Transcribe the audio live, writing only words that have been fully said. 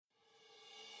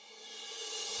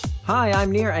Hi,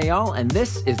 I'm Nir Eyal, and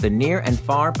this is the Near and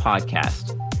Far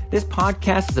podcast. This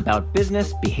podcast is about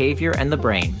business, behavior, and the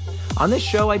brain. On this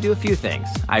show, I do a few things.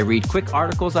 I read quick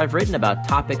articles I've written about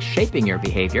topics shaping your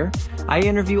behavior. I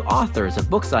interview authors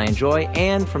of books I enjoy,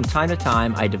 and from time to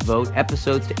time, I devote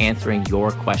episodes to answering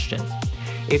your questions.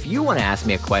 If you want to ask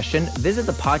me a question, visit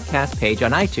the podcast page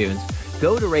on iTunes,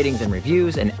 go to ratings and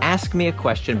reviews, and ask me a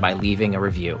question by leaving a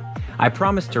review. I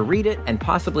promise to read it and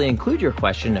possibly include your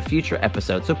question in a future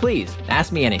episode, so please,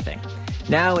 ask me anything.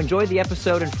 Now, enjoy the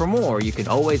episode, and for more, you can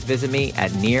always visit me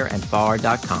at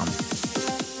nearandfar.com.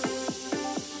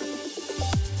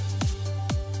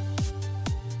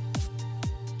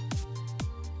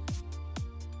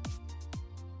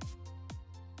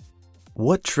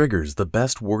 What triggers the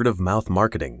best word-of-mouth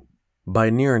marketing? By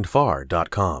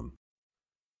nearandfar.com.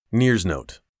 Nir's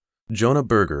note. Jonah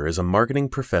Berger is a marketing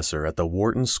professor at the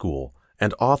Wharton School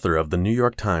and author of the New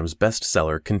York Times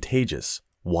bestseller Contagious: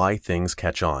 Why Things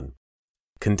Catch On.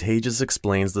 Contagious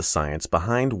explains the science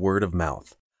behind word of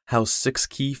mouth, how 6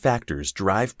 key factors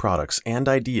drive products and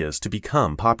ideas to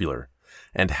become popular,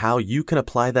 and how you can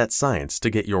apply that science to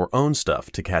get your own stuff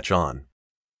to catch on.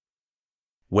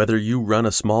 Whether you run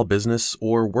a small business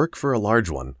or work for a large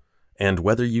one, and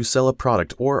whether you sell a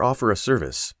product or offer a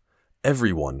service,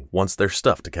 everyone wants their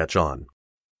stuff to catch on.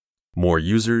 More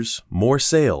users, more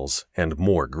sales, and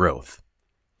more growth.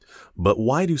 But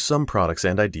why do some products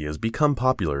and ideas become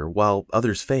popular while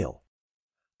others fail?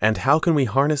 And how can we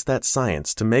harness that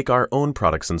science to make our own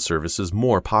products and services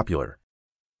more popular?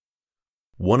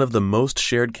 One of the most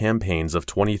shared campaigns of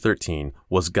 2013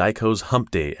 was Geico's Hump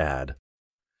Day ad.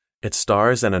 It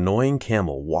stars an annoying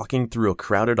camel walking through a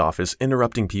crowded office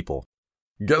interrupting people.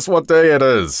 "Guess what day it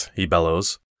is?" he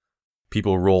bellows.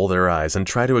 People roll their eyes and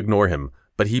try to ignore him,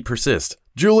 but he persists.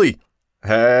 "Julie!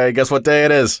 Hey, guess what day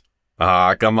it is?"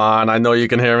 Come on, I know you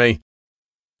can hear me."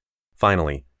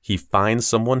 Finally, he finds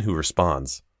someone who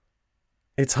responds.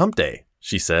 "It's Hump Day,"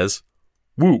 she says.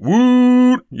 "Woot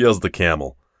woot," yells the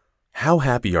camel. "How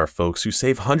happy are folks who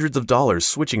save hundreds of dollars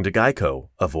switching to Geico?"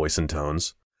 a voice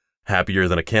intones. "Happier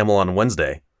than a camel on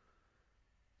Wednesday."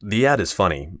 The ad is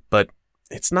funny, but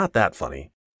it's not that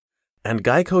funny. And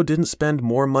Geico didn't spend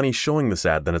more money showing this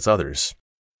ad than its others.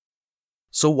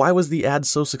 So why was the ad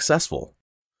so successful?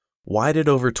 Why did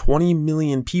over 20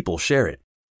 million people share it?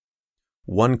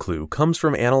 One clue comes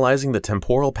from analyzing the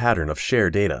temporal pattern of share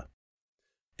data.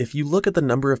 If you look at the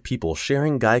number of people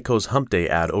sharing Geico's Hump Day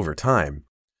ad over time,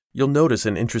 you'll notice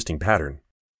an interesting pattern.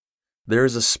 There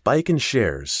is a spike in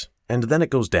shares, and then it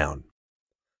goes down.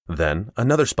 Then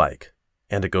another spike,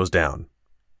 and it goes down.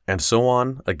 And so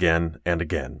on again and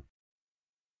again.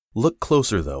 Look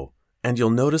closer, though, and you'll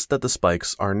notice that the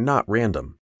spikes are not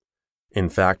random. In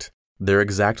fact, they're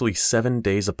exactly 7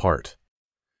 days apart.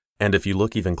 And if you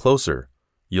look even closer,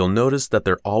 you'll notice that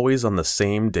they're always on the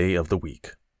same day of the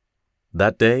week.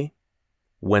 That day?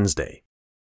 Wednesday.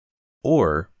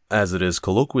 Or, as it is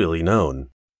colloquially known,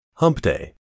 Hump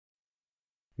Day.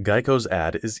 Geico's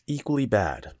ad is equally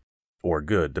bad, or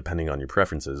good depending on your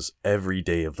preferences, every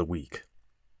day of the week.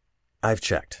 I've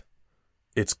checked.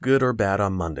 It's good or bad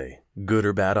on Monday, good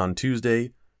or bad on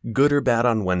Tuesday, good or bad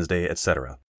on Wednesday,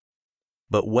 etc.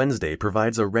 But Wednesday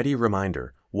provides a ready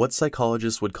reminder, what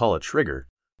psychologists would call a trigger,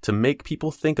 to make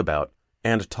people think about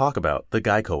and talk about the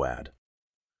Geico ad.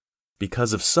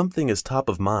 Because if something is top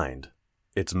of mind,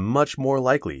 it's much more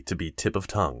likely to be tip of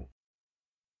tongue.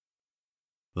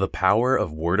 The power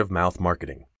of word-of-mouth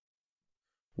marketing.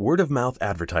 Word-of-mouth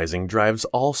advertising drives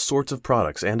all sorts of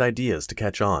products and ideas to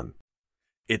catch on.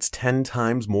 It's 10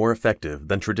 times more effective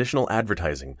than traditional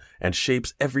advertising and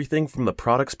shapes everything from the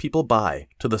products people buy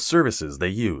to the services they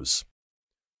use.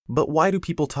 But why do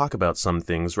people talk about some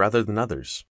things rather than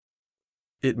others?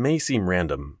 It may seem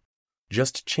random,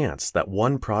 just chance that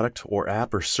one product or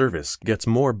app or service gets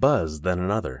more buzz than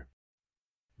another.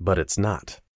 But it's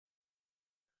not.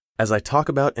 As I talk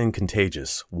about in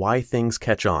Contagious: Why Things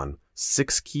Catch On,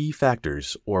 6 key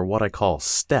factors, or what I call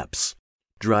steps,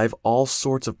 drive all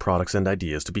sorts of products and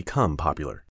ideas to become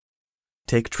popular.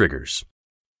 Take triggers.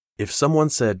 If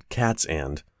someone said cats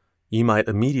and, you might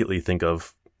immediately think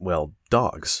of, well,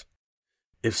 dogs.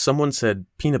 If someone said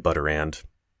peanut butter and,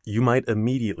 you might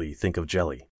immediately think of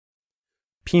jelly.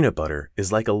 Peanut butter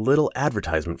is like a little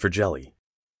advertisement for jelly.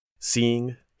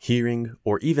 Seeing, hearing,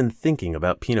 or even thinking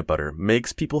about peanut butter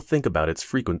makes people think about its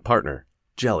frequent partner,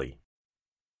 jelly.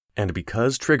 And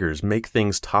because triggers make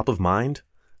things top of mind,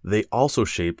 they also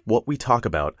shape what we talk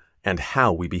about and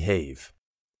how we behave.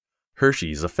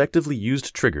 Hershey's effectively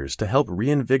used triggers to help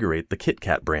reinvigorate the Kit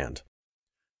Kat brand.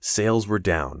 Sales were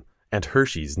down, and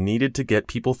Hershey's needed to get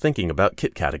people thinking about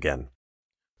Kit Kat again.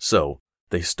 So,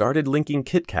 they started linking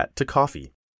Kit Kat to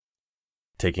coffee.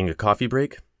 Taking a coffee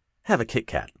break? Have a Kit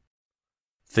Kat.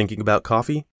 Thinking about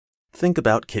coffee? Think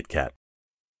about Kit Kat.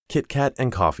 Kit Kat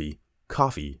and coffee,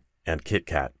 coffee and Kit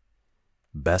Kat.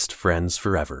 Best friends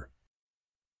forever.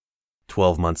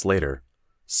 12 months later,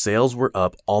 sales were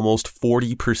up almost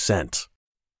 40%.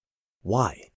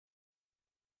 Why?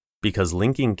 Because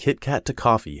linking Kit Kat to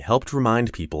coffee helped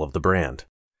remind people of the brand.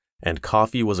 And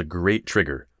coffee was a great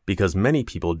trigger because many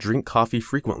people drink coffee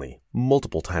frequently,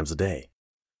 multiple times a day,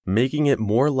 making it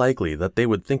more likely that they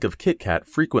would think of Kit Kat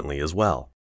frequently as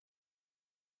well.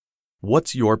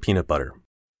 What's your peanut butter?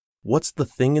 What's the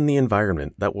thing in the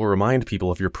environment that will remind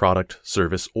people of your product,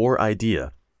 service, or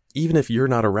idea, even if you're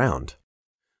not around?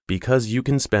 Because you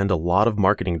can spend a lot of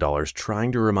marketing dollars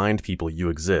trying to remind people you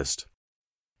exist.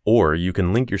 Or you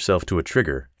can link yourself to a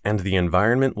trigger, and the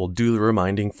environment will do the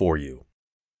reminding for you.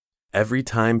 Every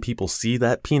time people see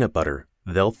that peanut butter,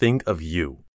 they'll think of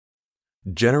you.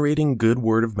 Generating good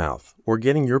word of mouth or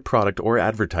getting your product or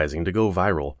advertising to go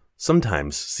viral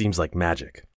sometimes seems like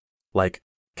magic, like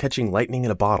catching lightning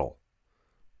in a bottle.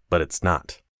 But it's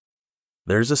not.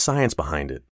 There's a science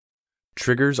behind it.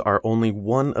 Triggers are only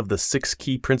one of the 6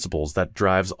 key principles that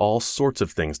drives all sorts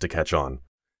of things to catch on,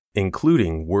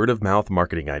 including word-of-mouth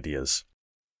marketing ideas.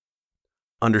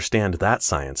 Understand that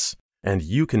science, and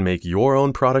you can make your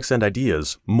own products and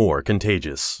ideas more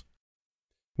contagious.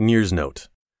 Near's note.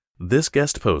 This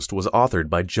guest post was authored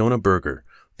by Jonah Berger,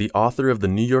 the author of the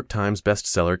New York Times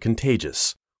bestseller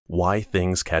Contagious: Why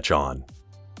Things Catch On.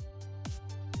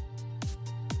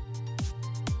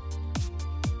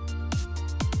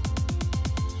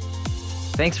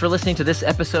 Thanks for listening to this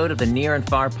episode of the Near and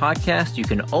Far podcast. You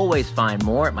can always find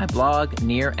more at my blog,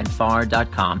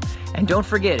 nearandfar.com. And don't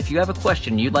forget, if you have a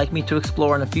question you'd like me to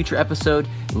explore in a future episode,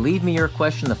 leave me your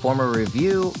question in the form of a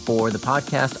review for the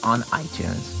podcast on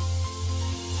iTunes.